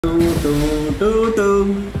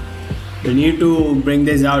We need to bring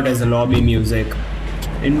this out as a lobby music.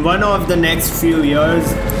 In one of the next few years,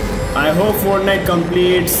 I hope Fortnite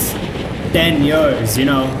completes 10 years, you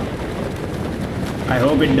know. I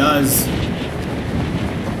hope it does.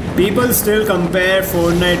 People still compare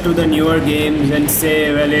Fortnite to the newer games and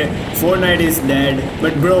say, well, Fortnite is dead.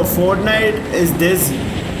 But bro, Fortnite is this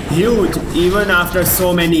huge even after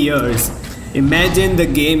so many years. Imagine the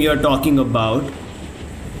game you're talking about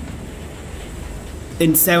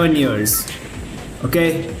in 7 years.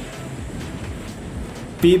 Okay?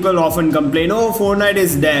 People often complain, oh, Fortnite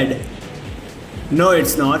is dead. No,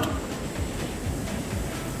 it's not.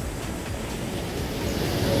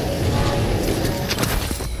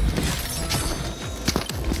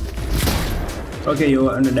 Okay, you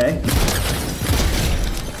are gonna die.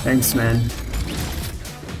 Thanks, man.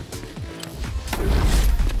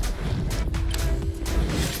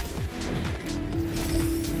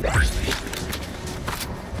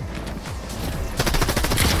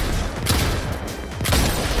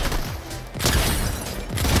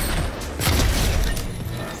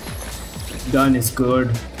 Gun is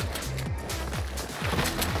good.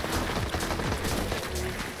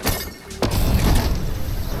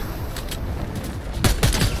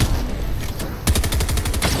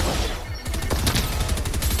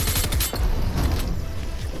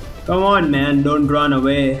 Come on, man, don't run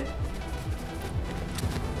away.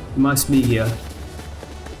 You must be here.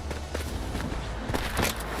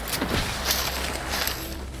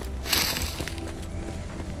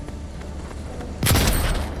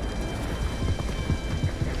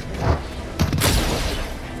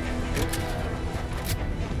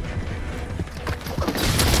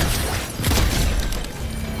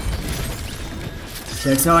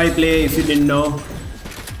 That's how I play, if you didn't know.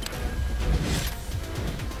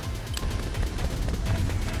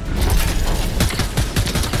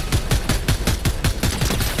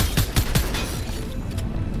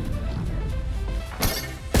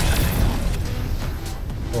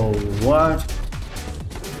 Oh, what?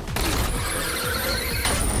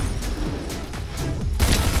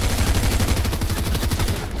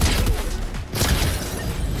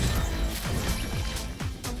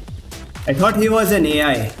 I thought he was an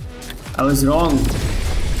AI. I was wrong.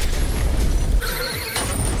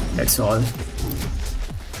 That's all.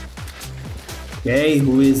 Okay,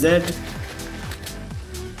 who is it?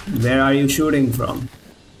 Where are you shooting from?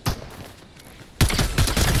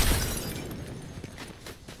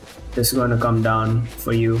 Just gonna come down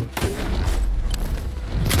for you.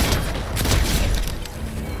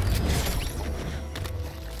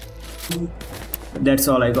 That's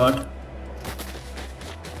all I got.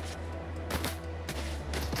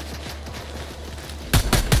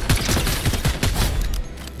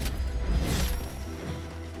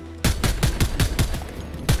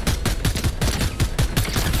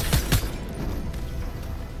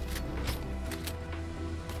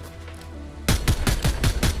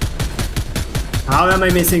 How am I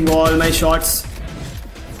missing all my shots?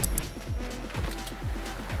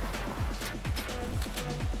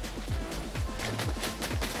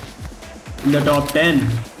 In the top 10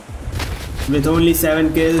 with only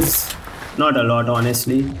 7 kills. Not a lot,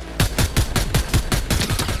 honestly.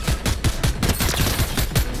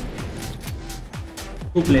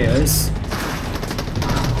 Two players.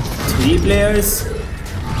 3 players.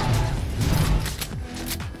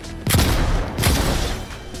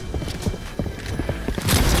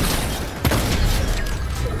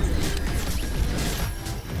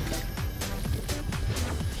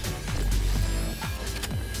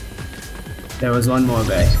 There was one more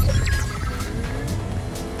guy.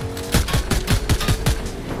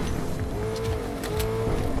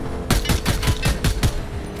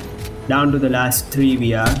 Down to the last 3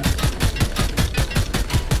 we are.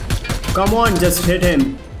 Come on, just hit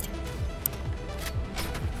him.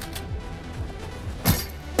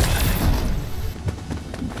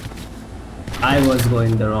 I was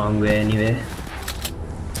going the wrong way anyway.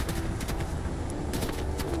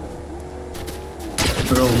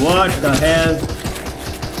 Bro, what the hell?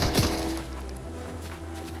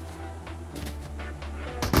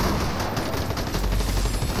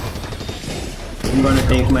 I'm gonna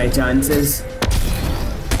take my chances.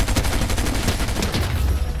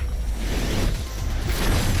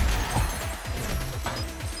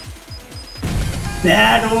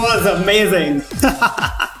 That was amazing!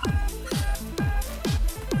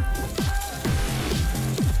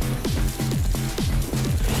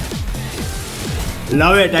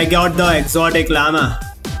 Love it, I got the exotic llama.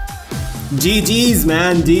 GG's,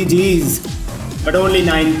 man, GG's. But only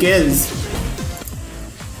 9 kills.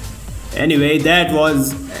 Anyway, that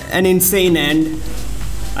was an insane end.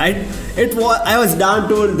 I was down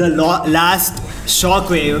to the last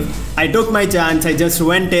shockwave. I took my chance. I just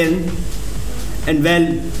went in, and well,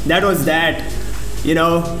 that was that. You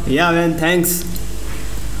know, yeah, man. Thanks.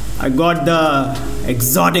 I got the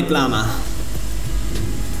exotic llama.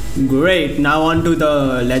 Great. Now on to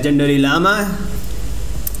the legendary llama.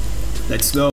 Let's go.